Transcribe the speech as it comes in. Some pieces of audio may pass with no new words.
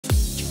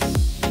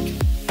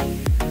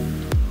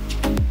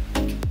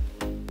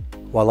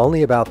While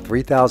only about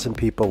 3,000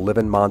 people live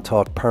in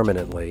Montauk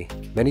permanently,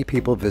 many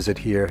people visit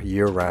here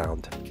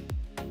year-round.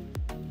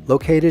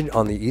 Located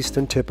on the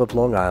eastern tip of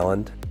Long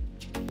Island,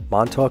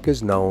 Montauk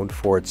is known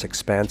for its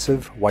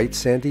expansive white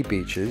sandy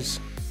beaches,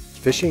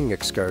 fishing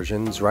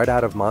excursions right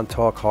out of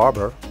Montauk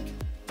Harbor,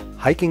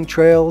 hiking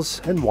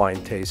trails and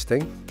wine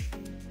tasting,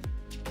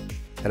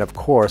 and of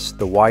course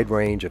the wide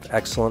range of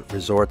excellent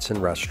resorts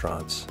and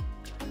restaurants.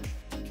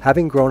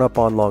 Having grown up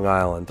on Long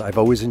Island, I've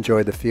always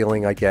enjoyed the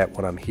feeling I get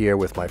when I'm here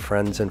with my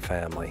friends and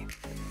family.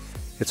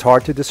 It's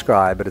hard to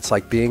describe, but it's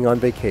like being on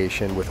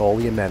vacation with all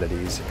the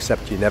amenities,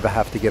 except you never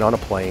have to get on a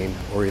plane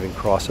or even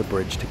cross a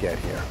bridge to get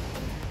here.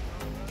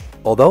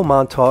 Although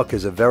Montauk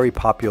is a very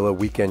popular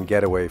weekend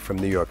getaway from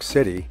New York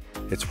City,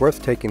 it's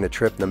worth taking the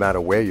trip no matter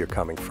where you're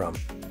coming from.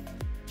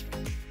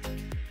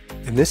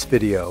 In this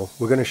video,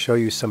 we're going to show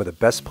you some of the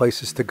best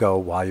places to go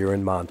while you're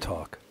in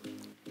Montauk.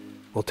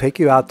 We'll take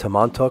you out to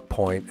Montauk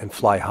Point and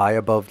fly high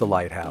above the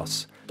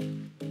lighthouse.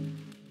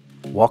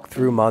 Walk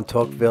through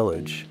Montauk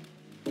Village.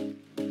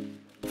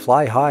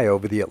 Fly high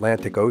over the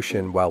Atlantic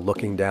Ocean while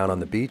looking down on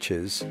the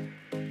beaches.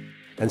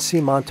 And see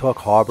Montauk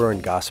Harbor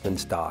and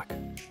Gosman's dock.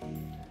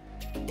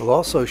 We'll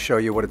also show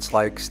you what it's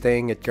like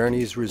staying at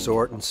Gurney's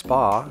Resort and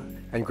Spa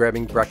and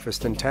grabbing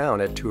breakfast in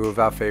town at two of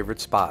our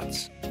favorite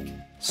spots.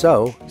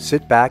 So,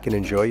 sit back and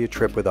enjoy your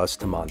trip with us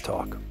to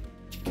Montauk.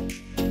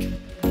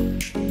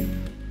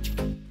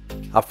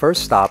 Our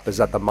first stop is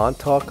at the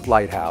Montauk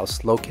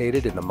Lighthouse,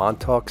 located in the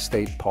Montauk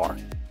State Park.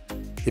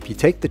 If you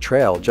take the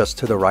trail just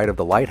to the right of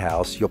the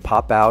lighthouse, you'll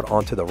pop out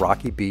onto the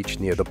rocky beach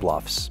near the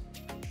bluffs.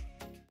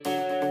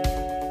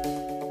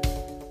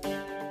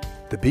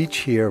 The beach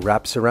here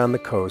wraps around the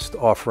coast,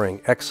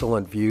 offering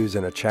excellent views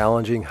and a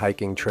challenging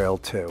hiking trail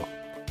too.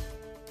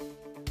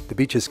 The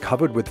beach is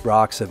covered with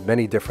rocks of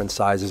many different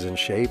sizes and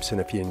shapes,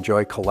 and if you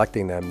enjoy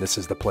collecting them, this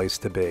is the place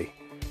to be.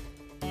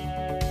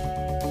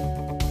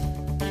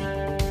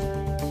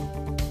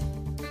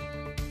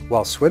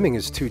 While swimming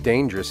is too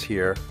dangerous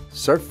here,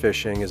 surf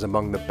fishing is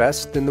among the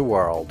best in the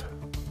world.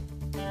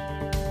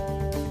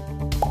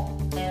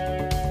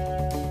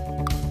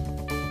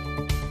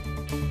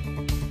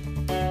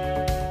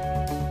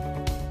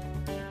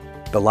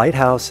 The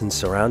lighthouse and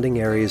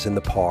surrounding areas in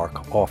the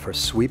park offer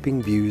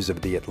sweeping views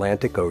of the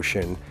Atlantic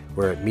Ocean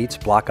where it meets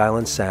Block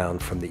Island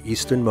Sound from the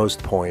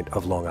easternmost point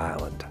of Long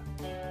Island.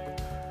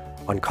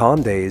 On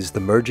calm days,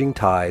 the merging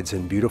tides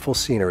and beautiful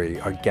scenery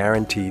are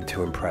guaranteed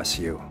to impress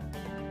you.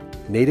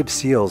 Native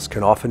seals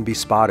can often be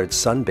spotted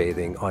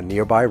sunbathing on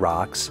nearby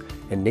rocks,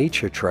 and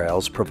nature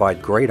trails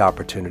provide great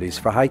opportunities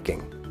for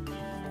hiking.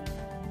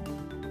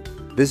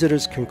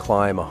 Visitors can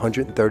climb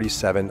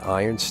 137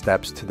 iron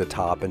steps to the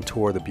top and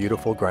tour the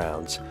beautiful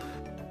grounds.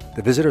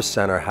 The Visitor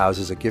Center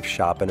houses a gift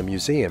shop and a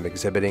museum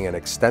exhibiting an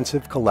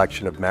extensive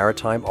collection of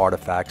maritime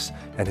artifacts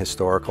and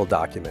historical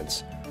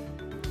documents.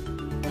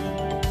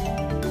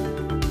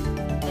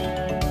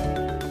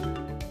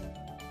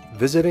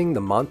 Visiting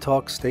the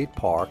Montauk State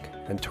Park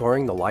and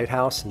touring the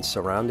lighthouse and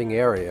surrounding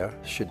area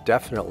should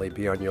definitely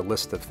be on your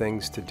list of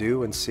things to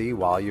do and see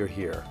while you're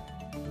here.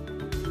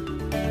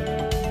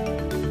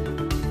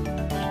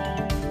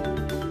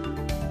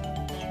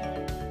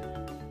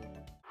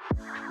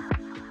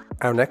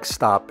 Our next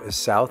stop is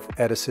South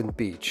Edison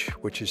Beach,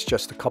 which is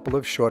just a couple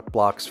of short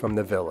blocks from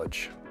the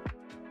village.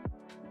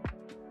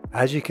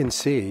 As you can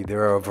see,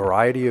 there are a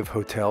variety of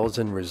hotels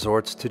and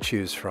resorts to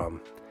choose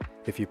from.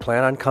 If you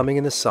plan on coming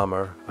in the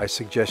summer, I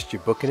suggest you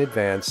book in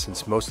advance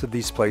since most of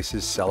these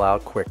places sell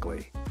out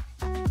quickly.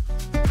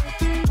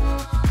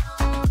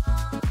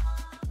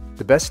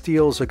 The best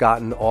deals are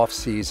gotten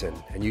off-season,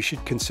 and you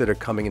should consider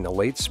coming in the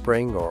late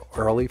spring or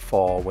early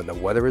fall when the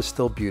weather is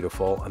still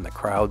beautiful and the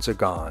crowds are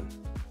gone.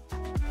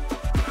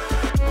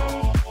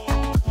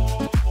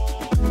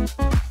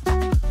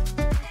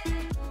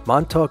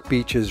 Montauk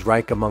beaches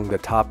rank among the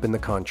top in the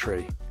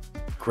country.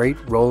 Great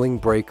rolling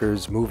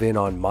breakers move in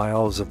on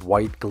miles of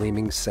white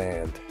gleaming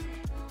sand.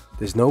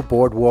 There's no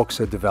boardwalks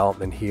or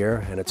development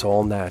here, and it's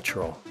all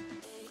natural.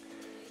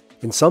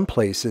 In some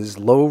places,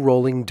 low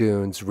rolling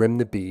dunes rim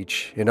the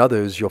beach. In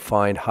others, you'll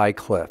find high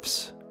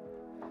cliffs.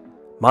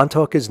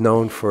 Montauk is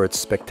known for its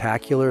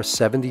spectacular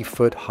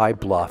 70-foot high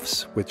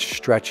bluffs, which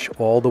stretch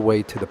all the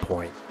way to the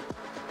point.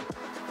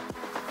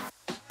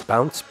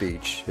 Bounce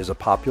Beach is a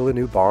popular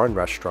new bar and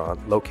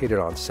restaurant located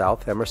on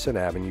South Emerson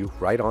Avenue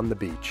right on the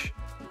beach.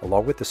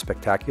 Along with the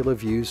spectacular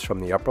views from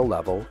the upper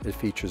level, it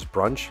features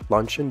brunch,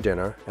 lunch, and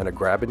dinner, and a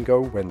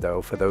grab-and-go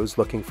window for those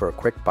looking for a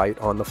quick bite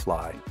on the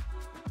fly.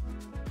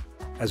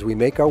 As we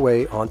make our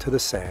way onto the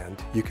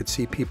sand, you could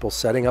see people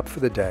setting up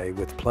for the day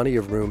with plenty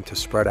of room to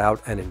spread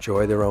out and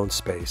enjoy their own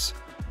space.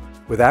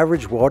 With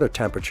average water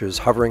temperatures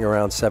hovering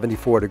around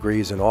 74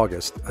 degrees in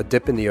August, a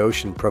dip in the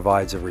ocean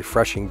provides a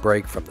refreshing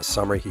break from the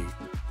summer heat.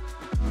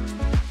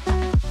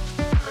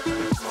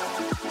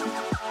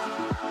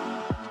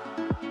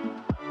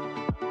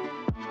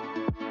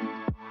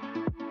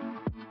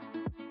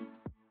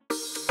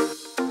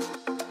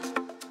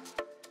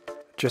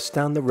 Just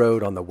down the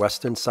road on the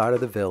western side of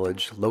the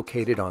village,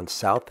 located on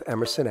South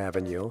Emerson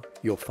Avenue,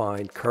 you'll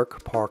find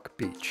Kirk Park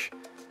Beach.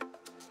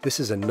 This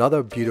is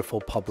another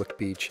beautiful public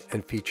beach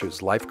and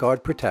features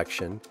lifeguard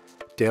protection,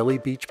 daily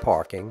beach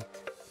parking,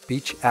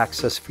 beach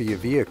access for your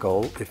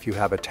vehicle if you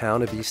have a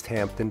Town of East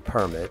Hampton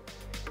permit,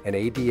 and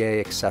ADA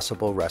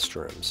accessible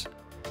restrooms.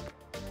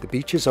 The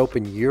beach is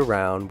open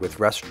year-round with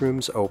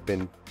restrooms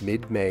open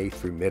mid-May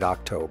through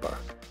mid-October.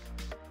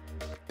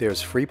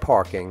 There's free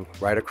parking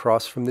right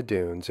across from the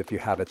dunes if you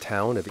have a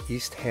Town of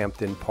East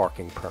Hampton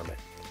parking permit.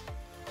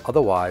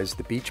 Otherwise,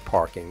 the beach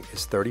parking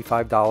is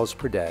 $35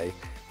 per day,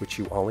 which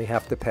you only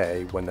have to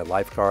pay when the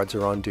lifeguards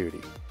are on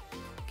duty.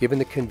 Given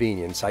the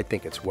convenience, I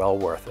think it's well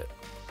worth it.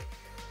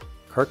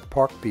 Kirk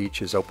Park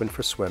Beach is open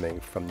for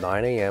swimming from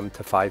 9 a.m.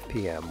 to 5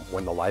 p.m.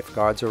 when the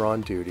lifeguards are on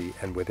duty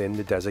and within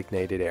the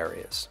designated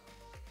areas.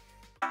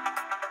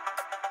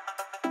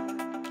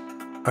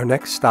 Our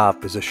next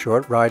stop is a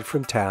short ride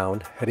from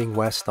town, heading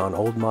west on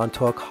Old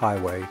Montauk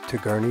Highway to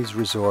Gurney's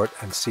Resort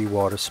and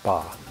Seawater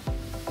Spa.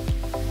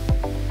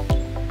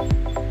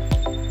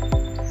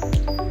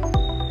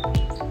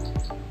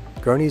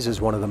 Gurney's is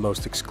one of the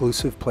most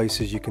exclusive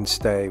places you can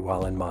stay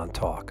while in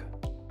Montauk.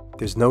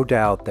 There's no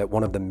doubt that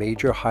one of the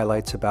major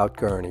highlights about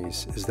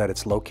Gurney's is that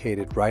it's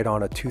located right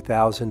on a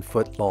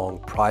 2,000-foot-long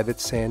private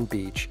sand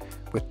beach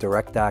with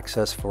direct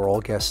access for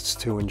all guests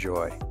to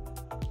enjoy.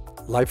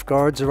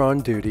 Lifeguards are on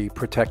duty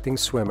protecting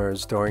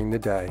swimmers during the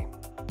day.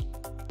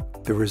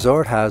 The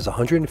resort has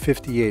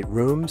 158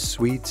 rooms,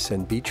 suites,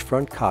 and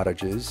beachfront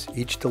cottages,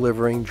 each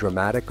delivering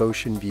dramatic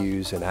ocean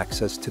views and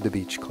access to the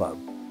beach club.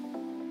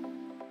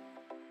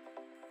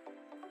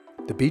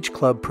 The beach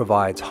club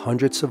provides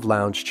hundreds of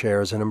lounge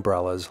chairs and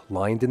umbrellas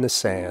lined in the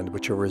sand,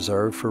 which are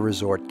reserved for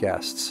resort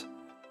guests.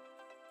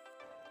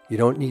 You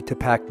don't need to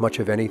pack much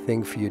of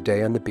anything for your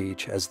day on the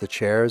beach, as the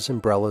chairs,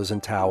 umbrellas,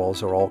 and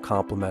towels are all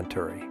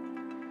complimentary.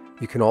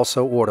 You can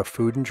also order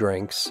food and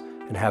drinks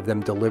and have them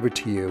delivered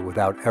to you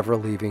without ever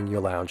leaving your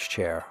lounge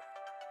chair.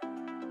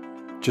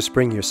 Just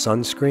bring your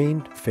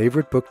sunscreen,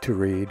 favorite book to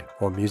read,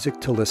 or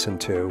music to listen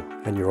to,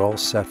 and you're all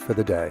set for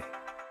the day.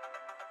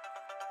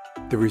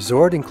 The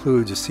resort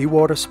includes a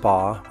seawater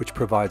spa, which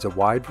provides a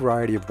wide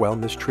variety of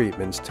wellness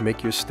treatments to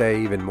make your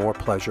stay even more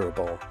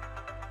pleasurable.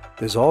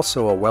 There's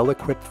also a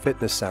well-equipped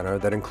fitness center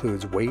that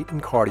includes weight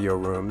and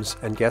cardio rooms,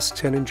 and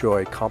guests can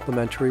enjoy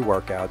complimentary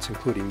workouts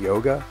including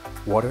yoga,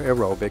 water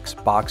aerobics,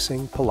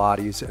 boxing,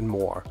 Pilates, and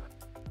more.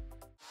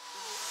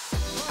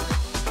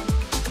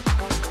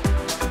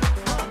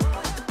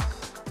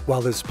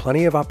 While there's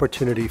plenty of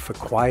opportunity for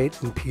quiet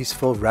and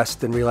peaceful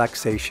rest and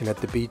relaxation at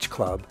the beach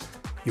club,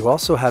 you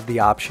also have the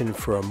option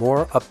for a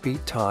more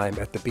upbeat time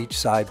at the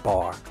beachside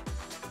bar.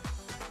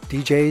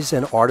 DJs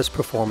and artist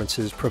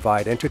performances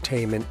provide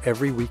entertainment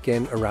every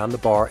weekend around the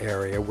bar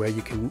area, where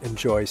you can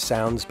enjoy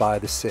sounds by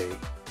the sea.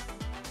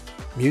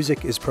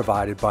 Music is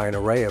provided by an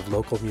array of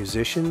local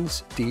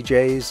musicians,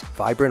 DJs,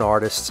 vibrant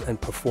artists,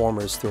 and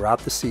performers throughout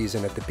the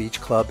season at the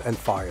beach club and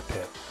fire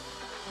pit.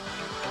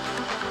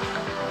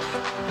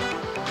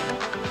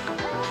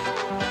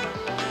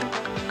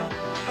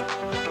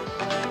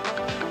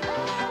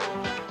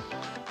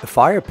 The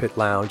Fire Pit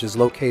Lounge is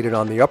located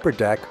on the upper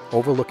deck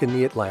overlooking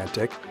the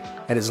Atlantic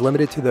and is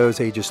limited to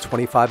those ages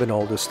 25 and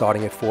older,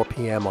 starting at 4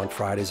 p.m. on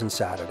Fridays and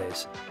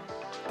Saturdays.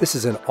 This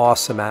is an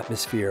awesome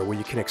atmosphere where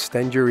you can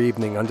extend your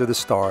evening under the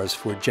stars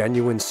for a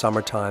genuine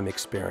summertime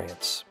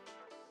experience.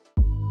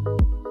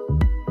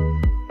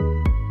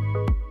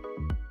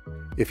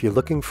 If you're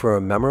looking for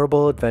a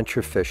memorable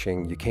adventure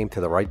fishing, you came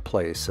to the right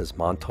place, as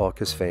Montauk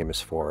is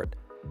famous for it.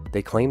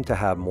 They claim to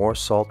have more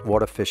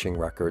saltwater fishing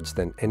records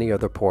than any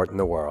other port in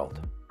the world.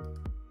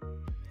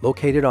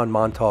 Located on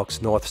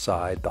Montauk's north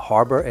side, the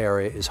harbor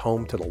area is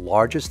home to the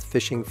largest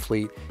fishing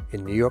fleet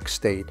in New York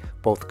State,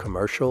 both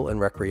commercial and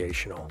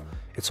recreational.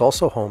 It's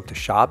also home to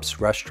shops,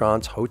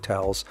 restaurants,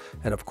 hotels,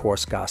 and of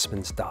course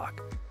Gosman's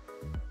dock.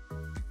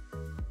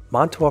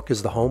 Montauk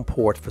is the home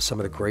port for some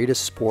of the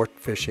greatest sport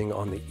fishing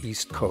on the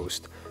East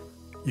Coast.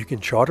 You can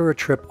charter a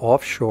trip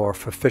offshore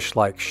for fish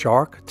like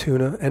shark,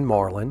 tuna, and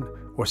marlin,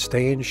 or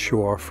stay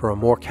inshore for a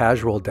more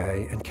casual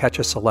day and catch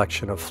a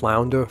selection of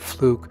flounder,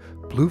 fluke,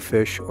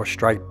 bluefish, or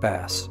striped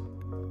bass.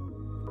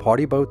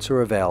 Party boats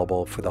are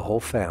available for the whole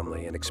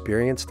family, and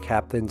experienced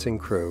captains and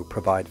crew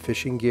provide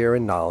fishing gear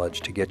and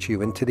knowledge to get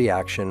you into the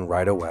action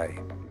right away.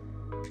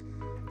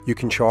 You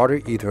can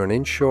charter either an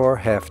inshore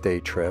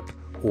half-day trip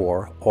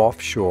or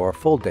offshore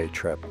full-day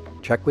trip.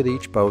 Check with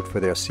each boat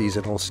for their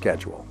seasonal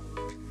schedule.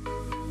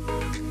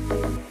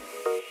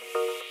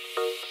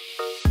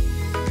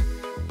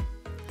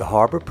 The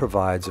harbor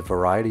provides a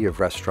variety of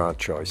restaurant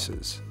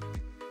choices.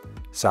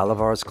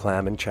 Salivar's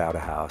Clam and Chowder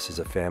House is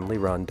a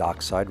family-run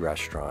dockside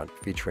restaurant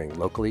featuring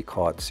locally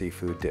caught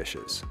seafood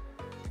dishes.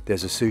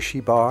 There's a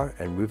sushi bar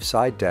and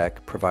roofside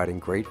deck providing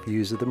great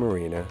views of the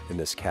marina in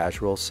this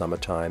casual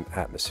summertime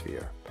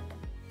atmosphere.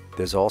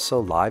 There's also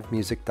live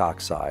music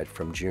dockside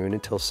from June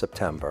until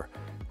September,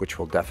 which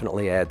will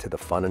definitely add to the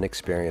fun and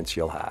experience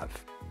you'll have.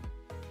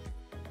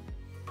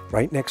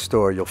 Right next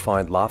door you'll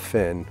find La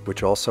Fin,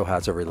 which also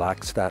has a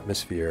relaxed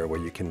atmosphere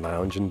where you can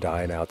lounge and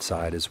dine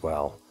outside as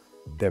well.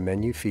 Their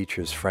menu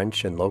features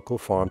French and local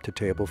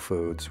farm-to-table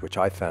foods, which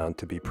I found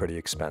to be pretty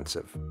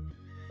expensive.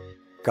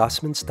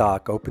 Gosman's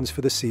Dock opens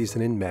for the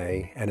season in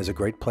May and is a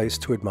great place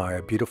to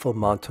admire beautiful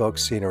Montauk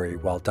scenery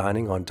while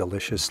dining on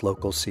delicious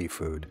local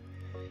seafood.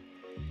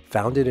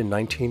 Founded in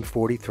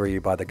 1943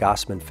 by the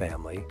Gosman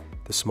family,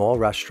 the small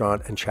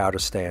restaurant and chowder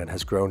stand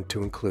has grown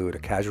to include a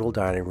casual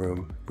dining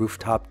room,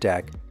 rooftop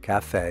deck,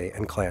 cafe,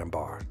 and clam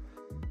bar.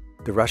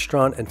 The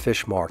restaurant and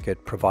fish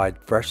market provide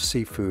fresh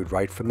seafood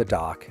right from the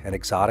dock, and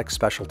exotic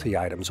specialty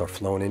items are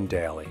flown in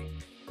daily.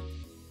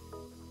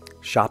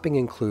 Shopping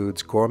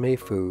includes gourmet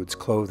foods,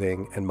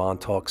 clothing, and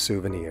Montauk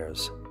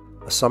souvenirs.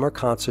 A summer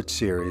concert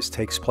series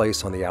takes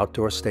place on the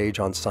outdoor stage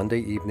on Sunday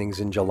evenings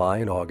in July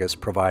and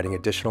August, providing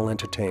additional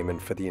entertainment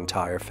for the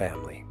entire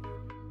family.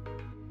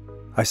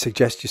 I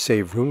suggest you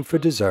save room for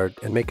dessert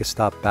and make a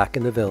stop back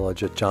in the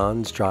village at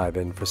John's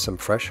Drive-In for some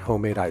fresh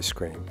homemade ice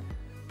cream.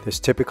 There's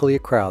typically a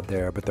crowd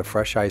there, but the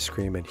fresh ice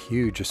cream and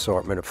huge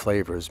assortment of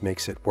flavors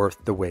makes it worth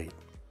the wait.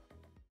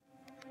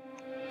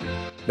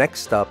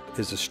 Next up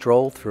is a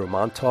stroll through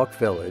Montauk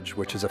Village,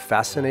 which is a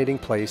fascinating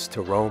place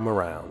to roam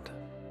around.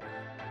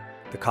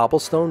 The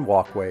cobblestone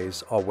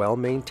walkways are well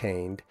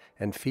maintained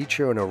and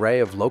feature an array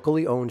of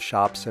locally owned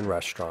shops and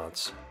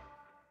restaurants.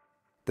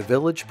 The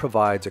village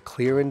provides a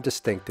clear and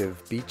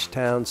distinctive beach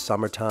town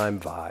summertime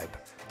vibe.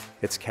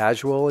 It's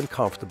casual and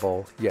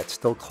comfortable, yet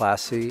still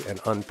classy and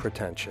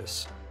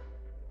unpretentious.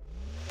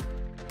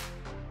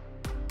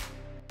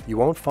 You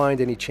won't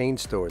find any chain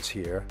stores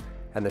here,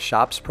 and the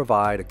shops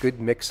provide a good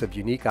mix of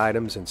unique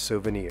items and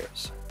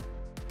souvenirs.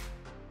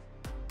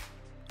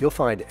 You'll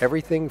find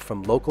everything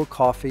from local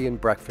coffee and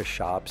breakfast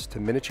shops to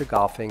miniature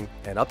golfing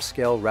and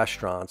upscale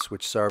restaurants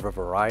which serve a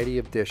variety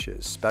of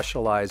dishes,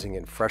 specializing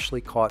in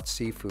freshly caught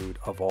seafood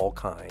of all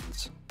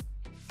kinds.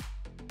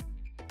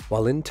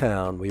 While in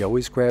town, we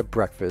always grab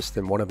breakfast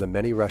in one of the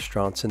many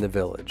restaurants in the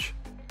village.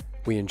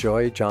 We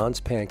enjoy John's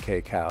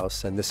Pancake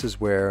House, and this is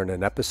where, in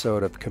an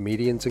episode of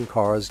Comedians in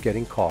Cars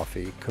Getting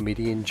Coffee,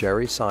 comedian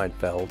Jerry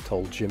Seinfeld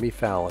told Jimmy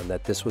Fallon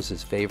that this was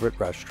his favorite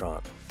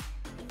restaurant.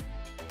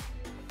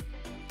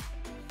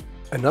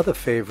 Another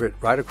favorite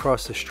right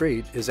across the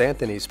street is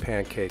Anthony's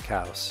Pancake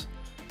House.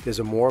 There's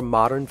a more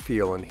modern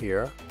feel in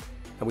here,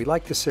 and we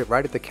like to sit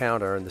right at the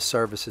counter, and the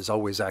service is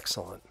always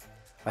excellent.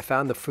 I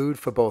found the food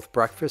for both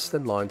breakfast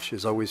and lunch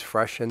is always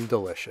fresh and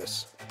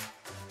delicious.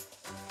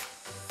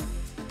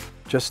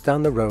 Just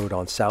down the road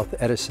on South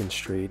Edison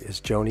Street is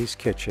Joni's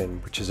Kitchen,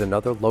 which is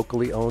another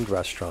locally owned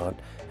restaurant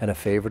and a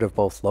favorite of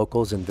both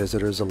locals and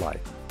visitors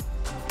alike.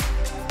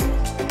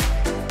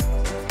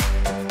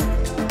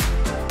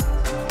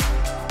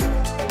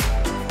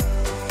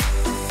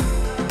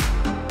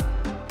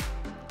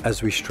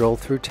 As we stroll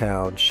through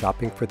town,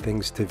 shopping for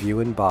things to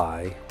view and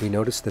buy, we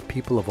notice that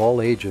people of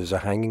all ages are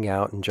hanging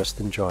out and just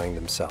enjoying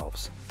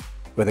themselves.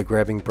 Whether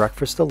grabbing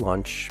breakfast or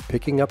lunch,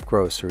 picking up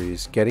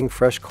groceries, getting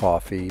fresh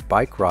coffee,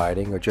 bike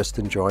riding, or just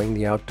enjoying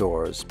the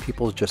outdoors,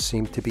 people just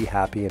seem to be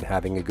happy and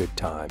having a good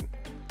time.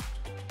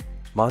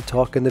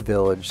 Montauk in the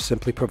Village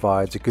simply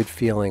provides a good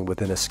feeling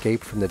with an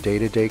escape from the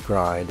day-to-day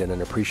grind and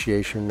an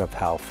appreciation of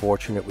how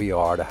fortunate we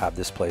are to have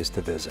this place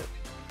to visit.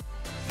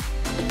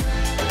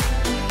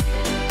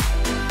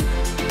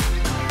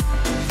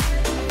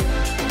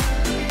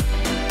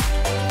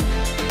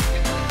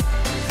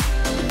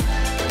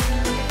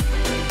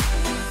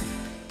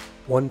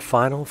 One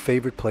final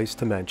favorite place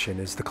to mention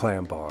is the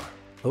Clam Bar.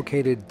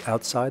 Located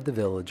outside the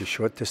village a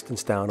short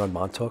distance down on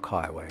Montauk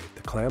Highway,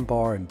 the Clam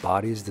Bar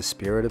embodies the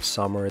spirit of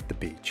summer at the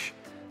beach.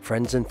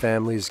 Friends and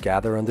families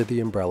gather under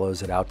the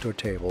umbrellas at outdoor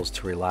tables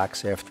to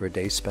relax after a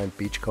day spent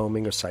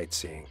beachcombing or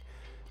sightseeing.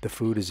 The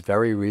food is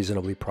very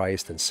reasonably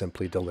priced and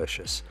simply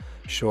delicious.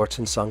 Shorts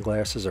and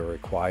sunglasses are a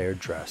required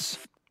dress.